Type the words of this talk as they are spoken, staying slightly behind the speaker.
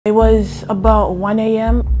It was about 1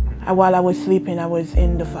 a.m. While I was sleeping, I was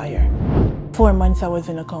in the fire. 4 months I was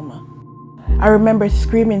in a coma. I remember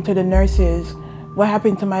screaming to the nurses, what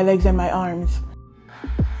happened to my legs and my arms?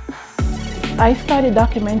 I started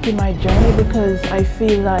documenting my journey because I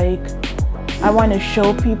feel like I want to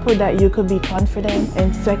show people that you could be confident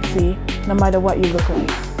and sexy no matter what you look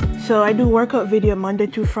like. So I do workout video Monday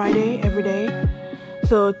to Friday every day.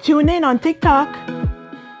 So tune in on TikTok.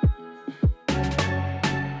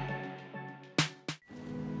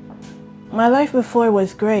 My life before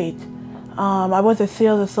was great. I was a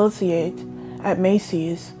sales associate at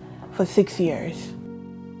Macy's for 6 years.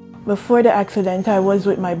 Before the accident, I was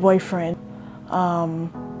with my boyfriend,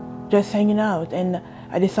 just hanging out, and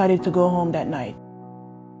I decided to go home that night.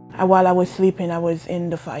 While I was sleeping, I was in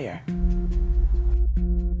the fire.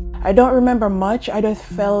 I don't remember much, I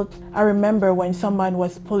remember when someone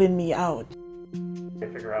was pulling me out. They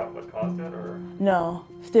figure out what caused it, or? No,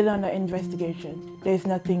 still under investigation. There's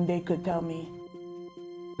nothing they could tell me.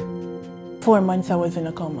 4 months I was in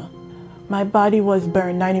a coma. My body was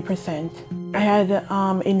burned 90%. I had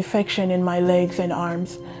infection in my legs and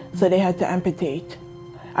arms, so they had to amputate.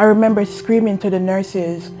 I remember screaming to the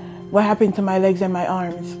nurses, what happened to my legs and my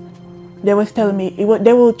arms? They was telling me,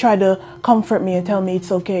 they will try to comfort me and tell me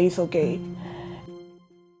it's okay, it's okay.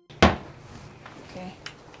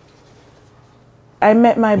 I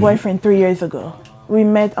met my boyfriend 3 years ago. We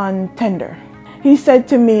met on Tinder. He said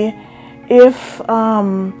to me, if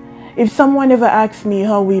someone ever asks me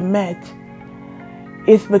how we met,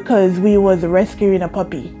 it's because we was rescuing a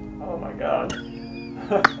puppy. Oh my God.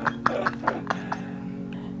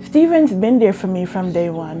 Steven's been there for me from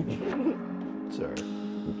day one. Sorry.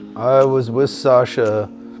 I was with Sasha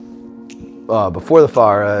before the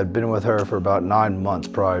fire. I had been with her for about 9 months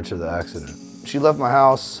prior to the accident. She left my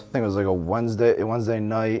house, I think it was like a Wednesday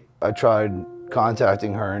night. I tried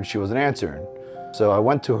contacting her and she wasn't answering. So I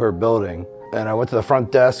went to her building and I went to the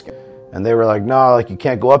front desk and they were like, no, like you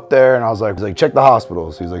can't go up there. And I was like, check the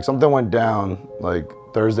hospitals. He's like, something went down like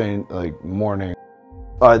Thursday morning.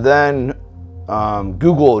 I then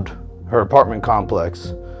Googled her apartment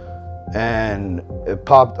complex and it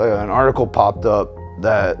popped, an article popped up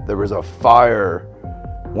that there was a fire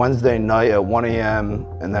Wednesday night at 1 a.m.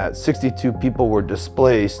 and that 62 people were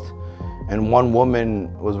displaced and one woman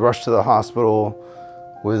was rushed to the hospital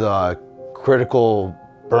with critical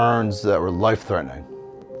burns that were life-threatening.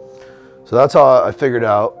 So that's how I figured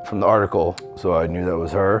out from the article. So I knew that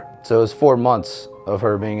was her. So it was 4 months of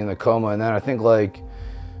her being in the coma, and then I think like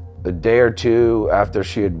a day or two after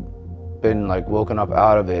she had been like woken up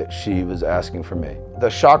out of it, she was asking for me. The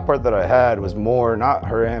shock part that I had was more not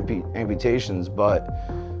her amputations, but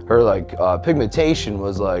her like pigmentation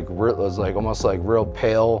was like almost like real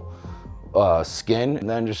pale skin, and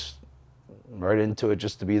then just right into it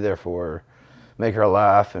just to be there for her, make her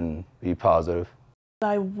laugh and be positive.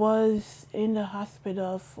 I was in the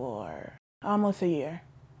hospital for almost a year.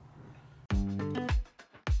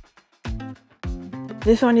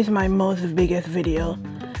 This one is my biggest video.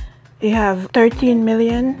 It have 13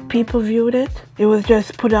 million people viewed it. It was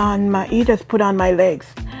just put on my legs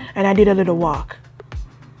and I did a little walk.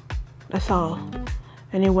 That's all.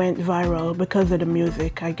 And it went viral because of the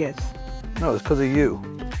music, I guess. No, it's because of you.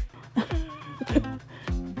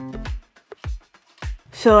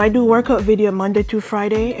 So I do workout video Monday to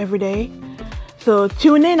Friday every day. So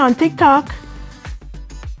tune in on TikTok.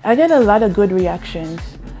 I get a lot of good reactions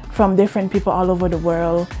from different people all over the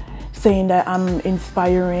world saying that I'm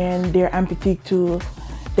inspiring, they're amputee too,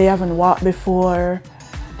 they haven't walked before.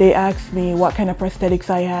 They ask me what kind of prosthetics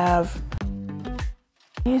I have.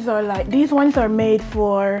 These ones are made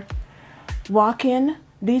for walking.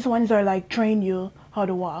 These ones are like train you how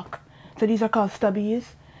to walk. So these are called stubbies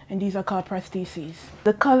and these are called prostheses.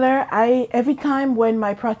 The color, every time when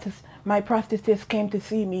my prosthetist came to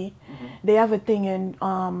see me, they have a thing in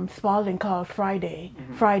Spalding called Friday,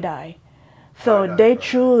 Friday. So they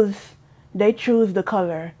choose the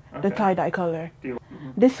color, the tie-dye color.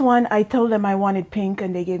 This one, I told them I wanted pink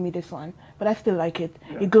and they gave me this one, but I still like it.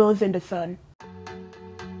 Yeah. It glows in the sun.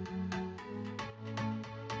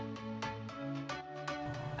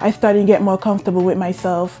 I started to get more comfortable with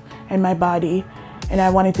myself and my body, and I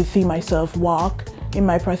wanted to see myself walk in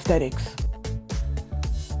my prosthetics.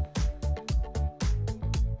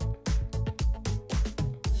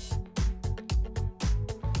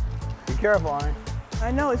 Be careful, honey. I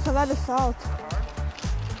know, it's a lot of salt.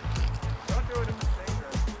 Don't do it if it's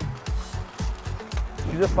dangerous.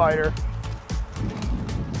 She's a fighter.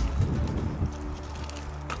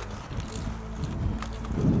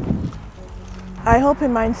 I hope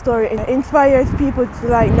in my story it inspires people to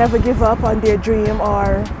like never give up on their dream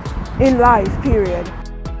or in life, period.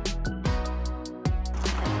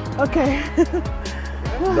 Okay.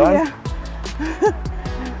 Done? Yeah.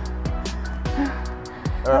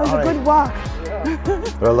 That was a good walk.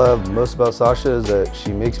 What I love most about Sasha is that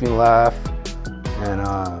she makes me laugh, and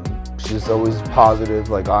she's always positive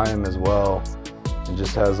like I am as well, and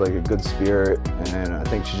just has like a good spirit, and I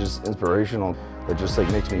think she's just inspirational. It just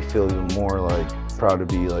like makes me feel even more like proud to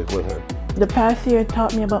be like with her. The past year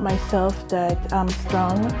taught me about myself that I'm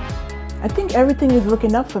strong. I think everything is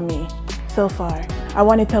looking up for me so far. I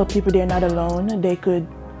want to tell people they're not alone. They could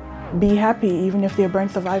be happy even if they're a burn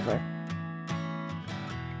survivor.